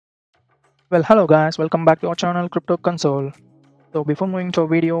Well, hello guys, welcome back to our channel Crypto Console. So before moving to our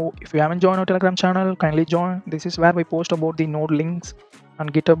video, if you haven't joined our Telegram channel, kindly join. This is where we post about the node links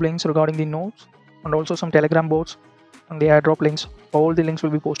and GitHub links regarding the nodes and also some Telegram bots and the Airdrop links. All the links will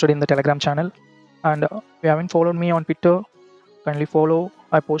be posted in the Telegram channel. And if you haven't followed me on Twitter, kindly follow.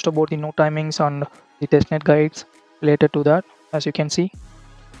 I post about the node timings and the testnet guides related to that, as you can see.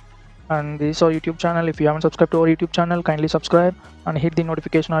 And this is our YouTube channel. If you haven't subscribed to our YouTube channel, kindly subscribe and hit the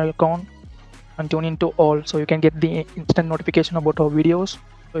notification icon and tune into all so you can get the instant notification about our videos,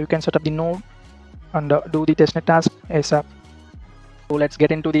 so you can set up the node and do the testnet task ASAP. So let's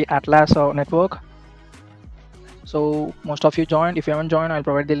get into the Atlas network. So most of you joined. If you haven't joined, I'll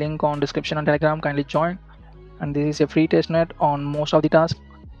provide the link on description and Telegram. Kindly join. And this is a free testnet on most of the tasks,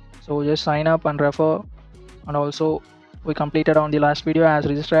 so just sign up and refer. And also we completed on the last video as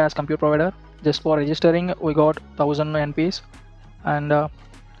register as compute provider. Just for registering we got 1000 NPs, and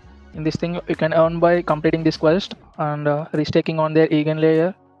in this thing you can earn by completing this quest and restaking on their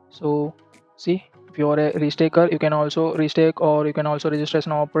EigenLayer. So see, if you are a restaker, you can also restake, or you can also register as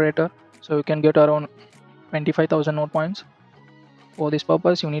an operator, so you can get around 25,000 node points. For this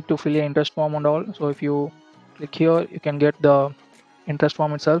purpose you need to fill a interest form and all, so if you click here you can get the interest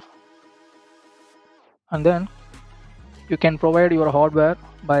form itself. And then you can provide your hardware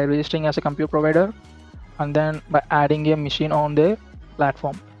by registering as a compute provider and then by adding a machine on their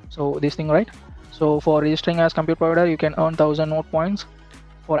platform. So this thing, right? So for registering as compute provider you can earn 1000 node points.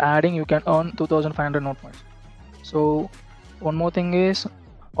 For adding you can earn 2500 node points. So one more thing is,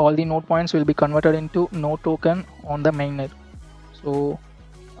 all the node points will be converted into node token on the mainnet. So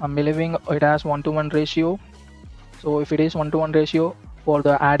I'm believing it has 1:1 ratio. So if it is 1:1 ratio, for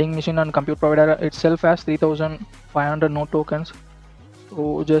the adding machine and compute provider itself has 3500 node tokens.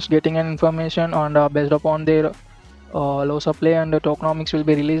 So just getting an information, and based upon their low supply and the tokenomics will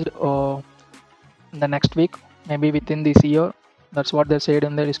be released in the next week, maybe within this year. That's what they said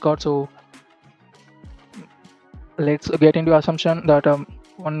in the Discord. So let's get into assumption that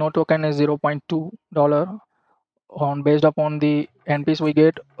one node token is $0.2 on based upon the NPs we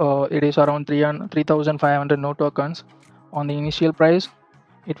get. It is around 3,500 node tokens. On the initial price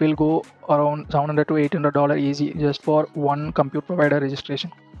it will go around $700 to $800 easy, just for one compute provider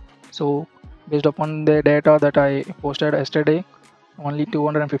registration. So based upon the data that I posted yesterday, only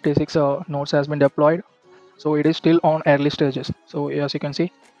 256 nodes has been deployed, so it is still on early stages. So as you can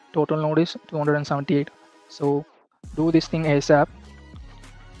see, total node is 278. so do this thing ASAP.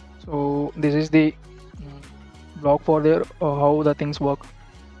 So this is the blog for their how the things work.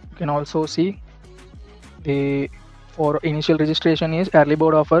 You can also see the for initial registration is early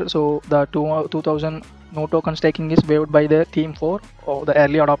bird offer, so the 2000 node token staking is waived by the team for the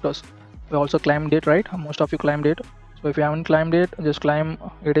early adopters. We also claimed it, right? Most of you claimed it. So if you haven't claimed it, just claim.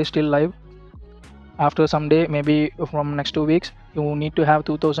 It is still live. After some day, maybe from next 2 weeks, you need to have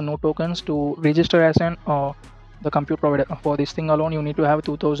 2000 node tokens to register as an the compute provider. For this thing alone you need to have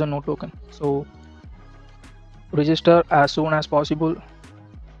 2000 node token, so register as soon as possible.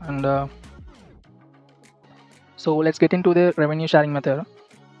 And so let's get into the revenue sharing method.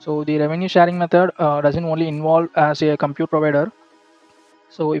 So the revenue sharing method doesn't only involve as a compute provider.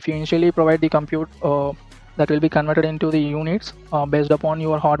 So if you initially provide the compute that will be converted into the units based upon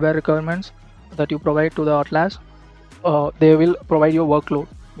your hardware requirements that you provide to the Atlas, they will provide your workload,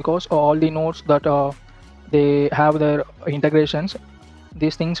 because all the nodes that they have their integrations,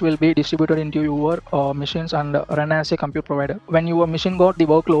 these things will be distributed into your machines and run as a compute provider. When your machine got the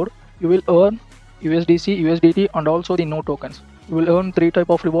workload, you will earn USDC, USDT, and also the node tokens. You will earn 3 type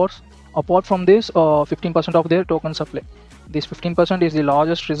of rewards. Apart from this, 15% of their token supply. This 15% is the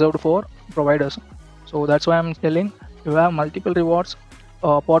largest reserved for providers. So that's why I'm telling you have multiple rewards.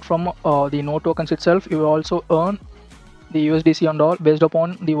 Apart from the node tokens itself, you will also earn the USDC and all based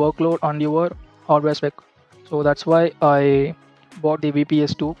upon the workload and your hardware spec. So that's why I bought the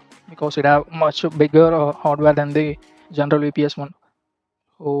VPS 2, because it have much bigger hardware than the general VPS one.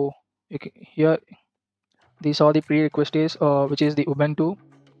 So here these are the prerequisites, which is the Ubuntu,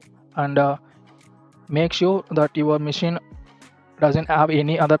 and make sure that your machine doesn't have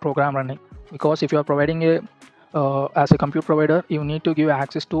any other program running, because if you are providing a as a compute provider, you need to give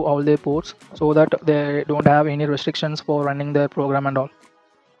access to all their ports so that they don't have any restrictions for running their program and all.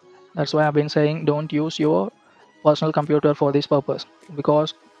 That's why I've been saying don't use your personal computer for this purpose,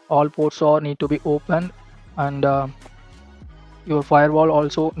 because all ports are need to be open, and your firewall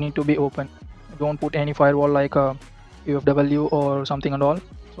also need to be open. Don't put any firewall like UFW or something and all.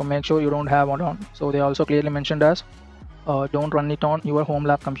 So make sure you don't have one on. So they also clearly mentioned as don't run it on your home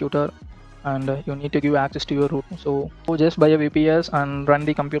lab computer, and you need to give access to your root. So just buy a VPS and run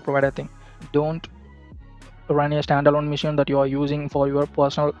the compute provider thing. don't run a standalone machine that you are using for your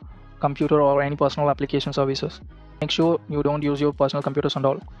personal computer or any personal application services. Make sure you don't use your personal computers and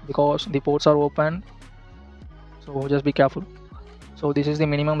all, because the ports are open, so just be careful. So this is the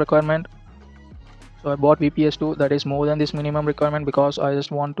minimum requirement. So I bought VPS2 that is more than this minimum requirement, because I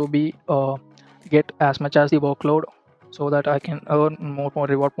just want to be get as much as the workload, so that I can earn more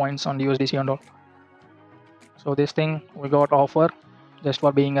reward points on the USDC and all. So this thing we got offer just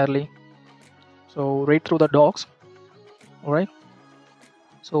for being early. So read through the docs. All right.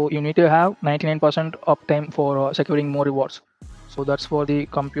 So you need to have 99% uptime for securing more rewards. So that's for the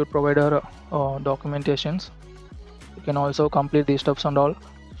compute provider documentations. You can also complete these steps and all.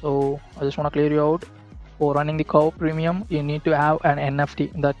 So I just want to clear you out. For running the Curve Premium, you need to have an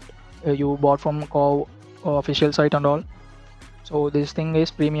NFT that you bought from Curve official site and all. So this thing is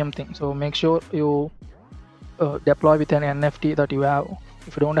premium thing. So make sure you deploy with an NFT that you have.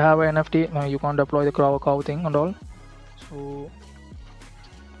 If you don't have an NFT, you can't deploy the Curve thing and all. So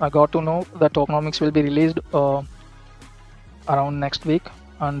I got to know that tokenomics will be released around next week,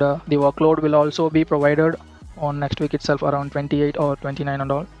 and the workload will also be provided on next week itself, around 28 or 29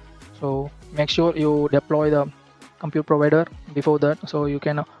 and all. So make sure you deploy the compute provider before that, so you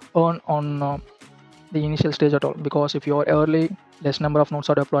can earn on the initial stage at all, because if you are early, less number of nodes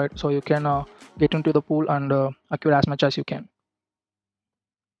are deployed, so you can get into the pool and acquire as much as you can.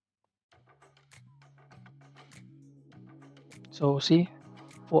 So see,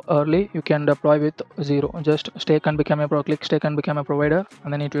 for early you can deploy with 0. Just stake and become a click stake and become a provider,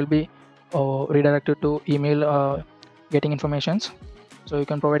 and then it will be redirected to email getting informations. So you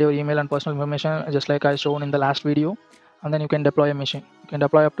can provide your email and personal information just like I shown in the last video, and then you can deploy a machine. You can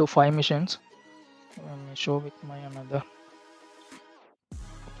deploy up to 5 missions. Let me show with my another.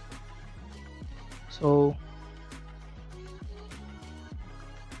 So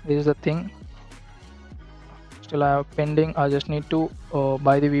this is the thing. Still I have pending. I just need to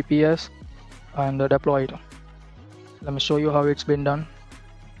buy the VPS and deploy it. Let me show you how it's been done.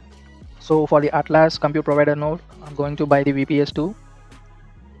 So for the Atlas compute provider node, I'm going to buy the VPS2.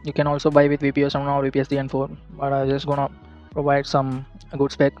 You can also buy with VPS1 or VPS3 but I'm just gonna provide some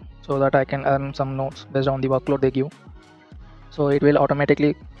good spec so that I can earn some nodes based on the workload they give. So it will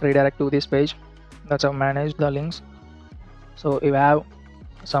automatically redirect to this page. That's how manage the links. So if you have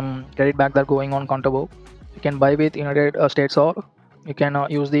some credit back that going on Counterbook, you can buy with United States, or you can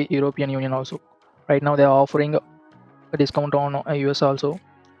use the European Union also. Right now they are offering a discount on US also.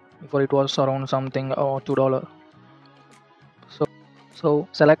 Before it was around something $2. So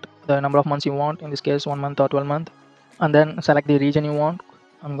select the number of months you want, in this case 1 month or 12 months, and then select the region you want.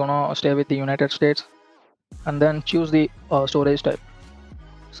 I'm gonna stay with the United States, and then choose the storage type.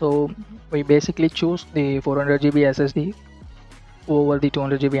 So we basically choose the 400 GB SSD over the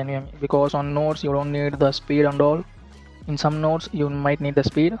 200 GB NVMe, because on nodes you don't need the speed and all. In some nodes you might need the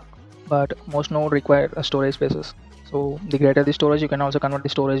speed, but most nodes require storage spaces. So the greater the storage, you can also convert the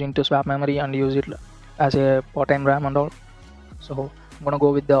storage into swap memory and use it as a part-time RAM and all. So I'm gonna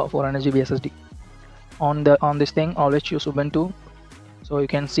go with the 400 GB SSD. On this thing, always choose Ubuntu. So you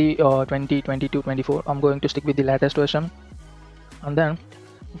can see 20, 22, 24. I'm going to stick with the latest version. And then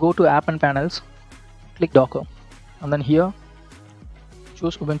go to app and panels, click Docker, and then here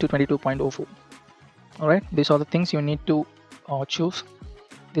choose Ubuntu 22.04. Alright, these are the things you need to choose.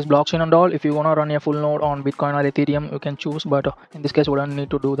 This blockchain and all, if you wanna run a full node on Bitcoin or Ethereum, you can choose, but in this case we don't need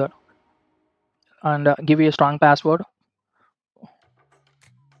to do that. And give you a strong password.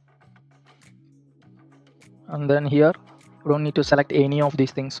 And then here you don't need to select any of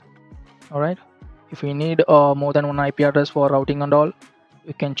these things. All right, if you need more than one IP address for routing and all,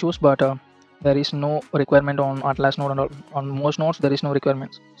 you can choose, but there is no requirement on Atlas node and all. On most nodes there is no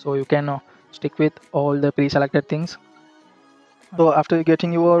requirements, so you can stick with all the pre-selected things. So after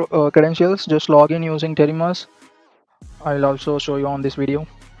getting your credentials, just log in using Terimas. I'll also show you on this video.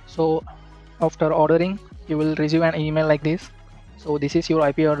 So after ordering, you will receive an email like this. So this is your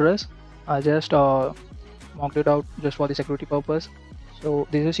IP address. I just mocked it out just for the security purpose. So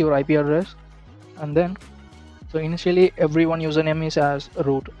this is your IP address, and then so initially everyone username is as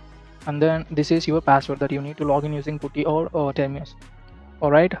root, and then this is your password that you need to log in using Putty or Terimas.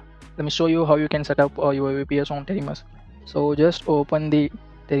 Alright, let me show you how you can set up your VPS on Terimas. So just open the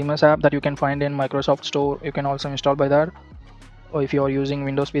Terimas app that you can find in Microsoft Store. You can also install by that, or if you are using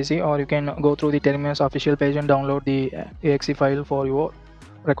Windows PC, or you can go through the Terimas official page and download the exe file for your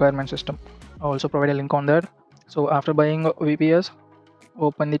requirement system. I also provide a link on that. So after buying VPS,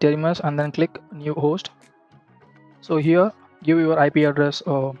 open the Terimas and then click new host. So here give your IP address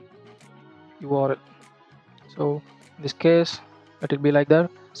URL. So in this case it will be like that.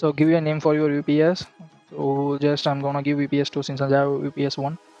 So give you a name for your VPS. So just I'm gonna give VPS2 since I have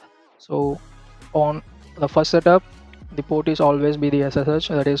VPS1. So on the first setup, the port is always be the SSH,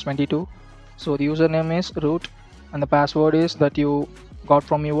 that is 22. So the username is root and the password is that you got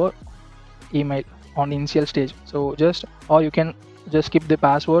from your email on the initial stage. So just, or you can just skip the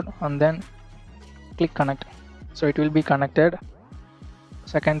password and then click connect. So it will be connected.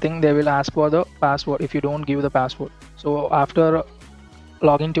 Second thing, they will ask for the password if you don't give the password. So after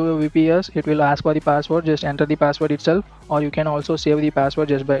login to your VPS, it will ask for the password. Just enter the password itself, or you can also save the password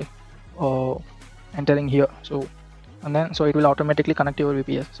just by entering here. So and then so it will automatically connect to your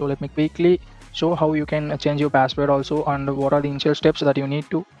VPS. So let me quickly show how you can change your password also, and what are the initial steps that you need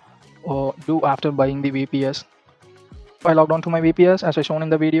to do after buying the VPS. I logged on to my VPS as I shown in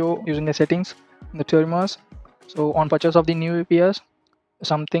the video using the settings in the terminals. So on purchase of the new VPS,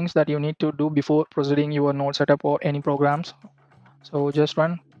 some things that you need to do before proceeding your node setup or any programs. So just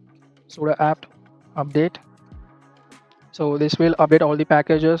run sudo apt update. So this will update all the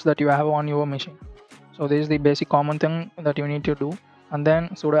packages that you have on your machine. So this is the basic common thing that you need to do. And then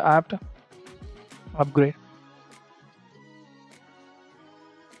sudo apt upgrade.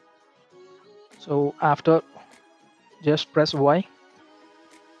 So after, just press Y.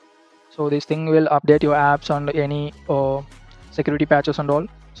 So this thing will update your apps and any security patches and all.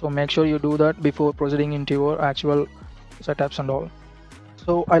 So make sure you do that before proceeding into your actual setups and all.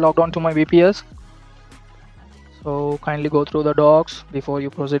 So I logged on to my VPS. So kindly go through the docs before you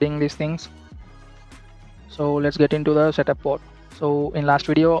proceeding these things. So let's get into the setup part. So in last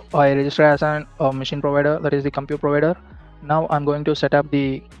video I registered as a machine provider, that is the compute provider. Now I'm going to set up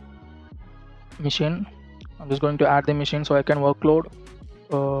the machine. I'm just going to add the machine so I can workload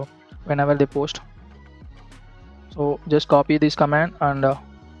whenever they post. So just copy this command and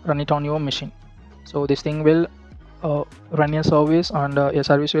run it on your machine. So this thing will run a service, and a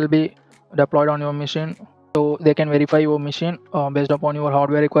service will be deployed on your machine, so they can verify your machine based upon your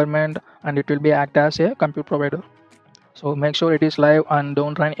hardware requirement, and it will be act as a compute provider. So make sure it is live and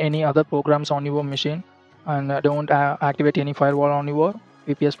don't run any other programs on your machine, and don't activate any firewall on your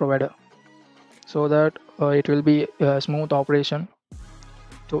VPS provider, so that it will be a smooth operation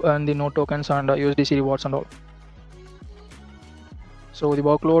to earn the node tokens and USDC rewards and all. So the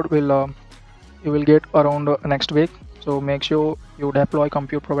workload will you will get around next week. So make sure you deploy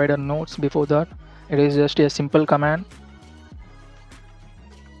compute provider nodes before that. It is just a simple command.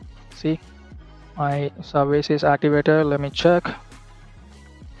 See, my service is activated. Let me check.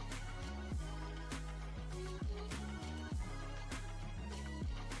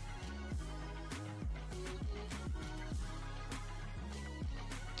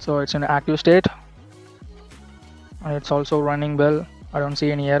 So it's in active state and it's also running well. I don't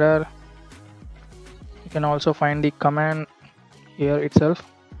see any error. You can also find the command here itself.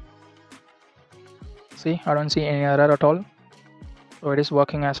 See, I don't see any error at all. So it is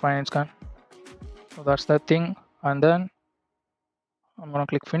working as fine as can. So that's the thing. And then I'm gonna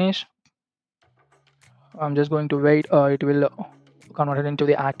click finish. I'm just going to wait. It will convert it into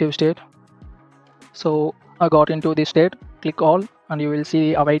the active state. So I got into this state. Click all and you will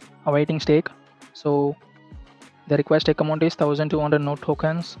see the awaiting stake. So the request stake amount is 1200 node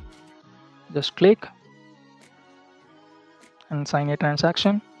tokens. Just click and sign a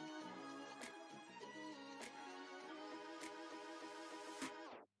transaction.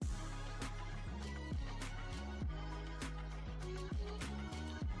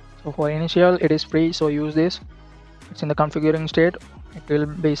 So for initial it is free, so use this. It's in the configuring state. It will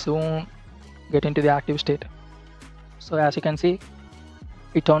be soon get into the active state. So as you can see,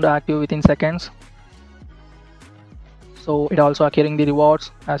 it turned active within seconds. So it also acquiring the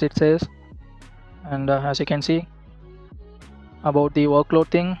rewards as it says. And as you can see about the workload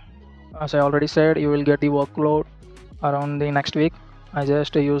thing, as I already said, you will get the workload around the next week. I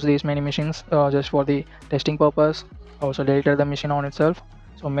just use these many machines just for the testing purpose. Also deleted the machine on itself.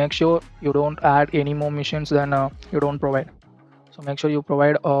 So make sure you don't add any more machines than you don't provide. So make sure you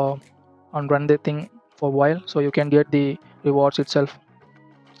provide and run the thing for a while, so you can get the rewards itself.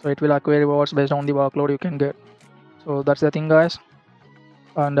 So it will acquire rewards based on the workload you can get. So that's the thing, guys.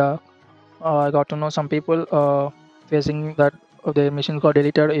 And I got to know some people facing that their machines got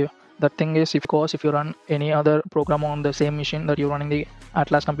deleted. That thing is, of course, if you run any other program on the same machine that you're running the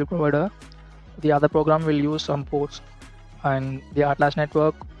Atlas compute provider, the other program will use some ports, and the Atlas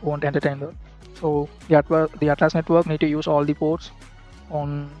network won't entertain that. So the Atlas network need to use all the ports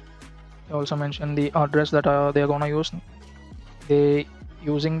on. I also mentioned the address that they're gonna use. They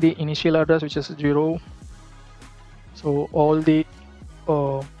using the initial address, which is 0. So all the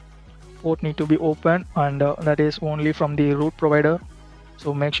port need to be open, and that is only from the root provider.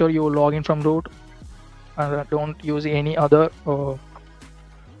 So make sure you log in from root and don't use any other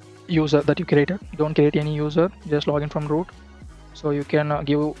user that you created. Don't create any user, just log in from root. So you can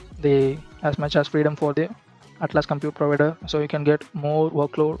give the as much as freedom for the Atlas compute provider, so you can get more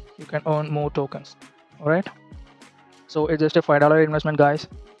workload, you can earn more tokens. All right, so it's just a $5 investment, guys.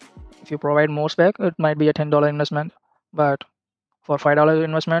 If you provide more spec, it might be a $10 investment, but for $5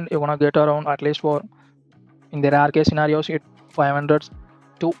 investment, you're gonna get around, at least for in the rare case scenarios, it $500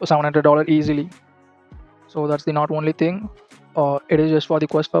 to $700 easily. So that's the not only thing. It is just for the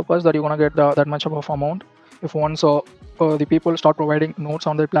quest purpose that you're gonna get that much of a amount. If once the people start providing nodes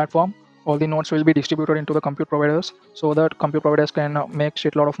on their platform, all the nodes will be distributed into the compute providers, so that compute providers can make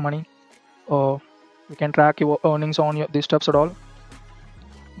shitload of money. You can track your earnings on these steps at all.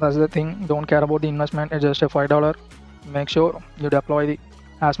 That's the thing. Don't care about the investment. It's just a $5. Make sure you deploy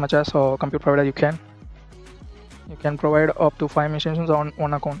as much as compute provider you can. You can provide up to 5 machines on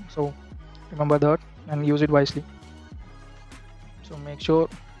one account, so remember that and use it wisely. So make sure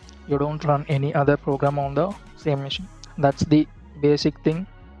you don't run any other program on the same machine. That's the basic thing.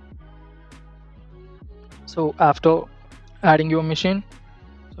 So after adding your machine,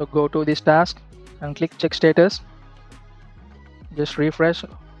 so go to this task and click check status. Just refresh.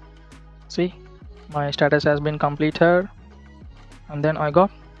 See, my status has been completed, and then I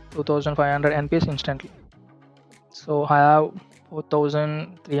got 2500 NPs instantly. So I have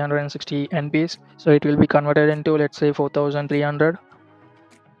 4360 NPs, so it will be converted into, let's say, 4300.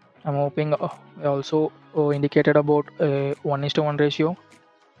 I'm hoping I also indicated about a 1:1 ratio,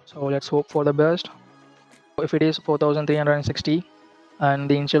 so let's hope for the best. If it is 4360 and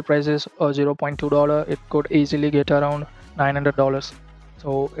the initial price is $0.2, it could easily get around $900.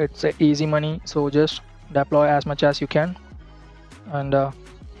 So it's easy money. So just deploy as much as you can, and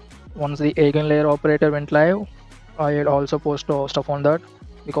once the EigenLayer operator went live, I'll also post stuff on that,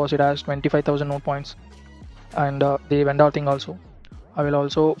 because it has 25,000 node points, and the vendor thing also. I will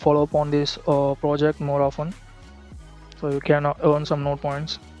also follow up on this project more often, so you can earn some node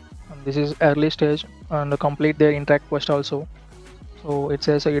points. And this is early stage, and complete their interact quest also. So it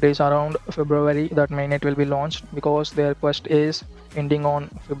says it is around February that mainnet will be launched, because their quest is ending on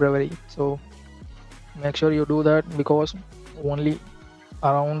February. So make sure you do that, because only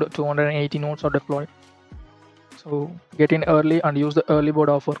around 280 nodes are deployed. So get in early and use the early bird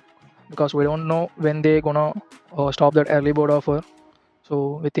offer, because we don't know when they're gonna stop that early bird offer.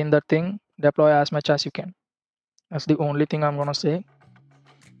 So within that thing, deploy as much as you can. That's the only thing I'm gonna say.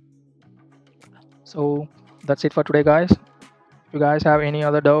 So that's it for today, guys. If you guys have any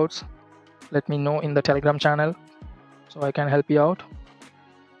other doubts, let me know in the Telegram channel, so I can help you out.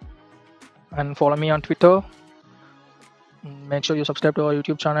 And follow me on Twitter. Make sure you subscribe to our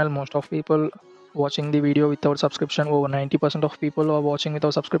YouTube channel. Most of people watching the video without subscription, over 90% of people are watching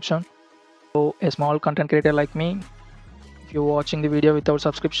without subscription. So a small content creator like me, if you're watching the video without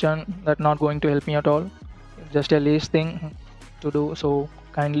subscription, that's not going to help me at all. It's just a least thing to do. So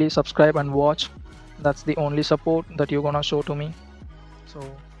kindly subscribe and watch. That's the only support that you're gonna show to me. So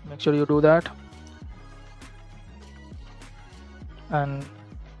make sure you do that. And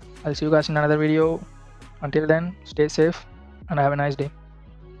I'll see you guys in another video. Until then, stay safe and have a nice day.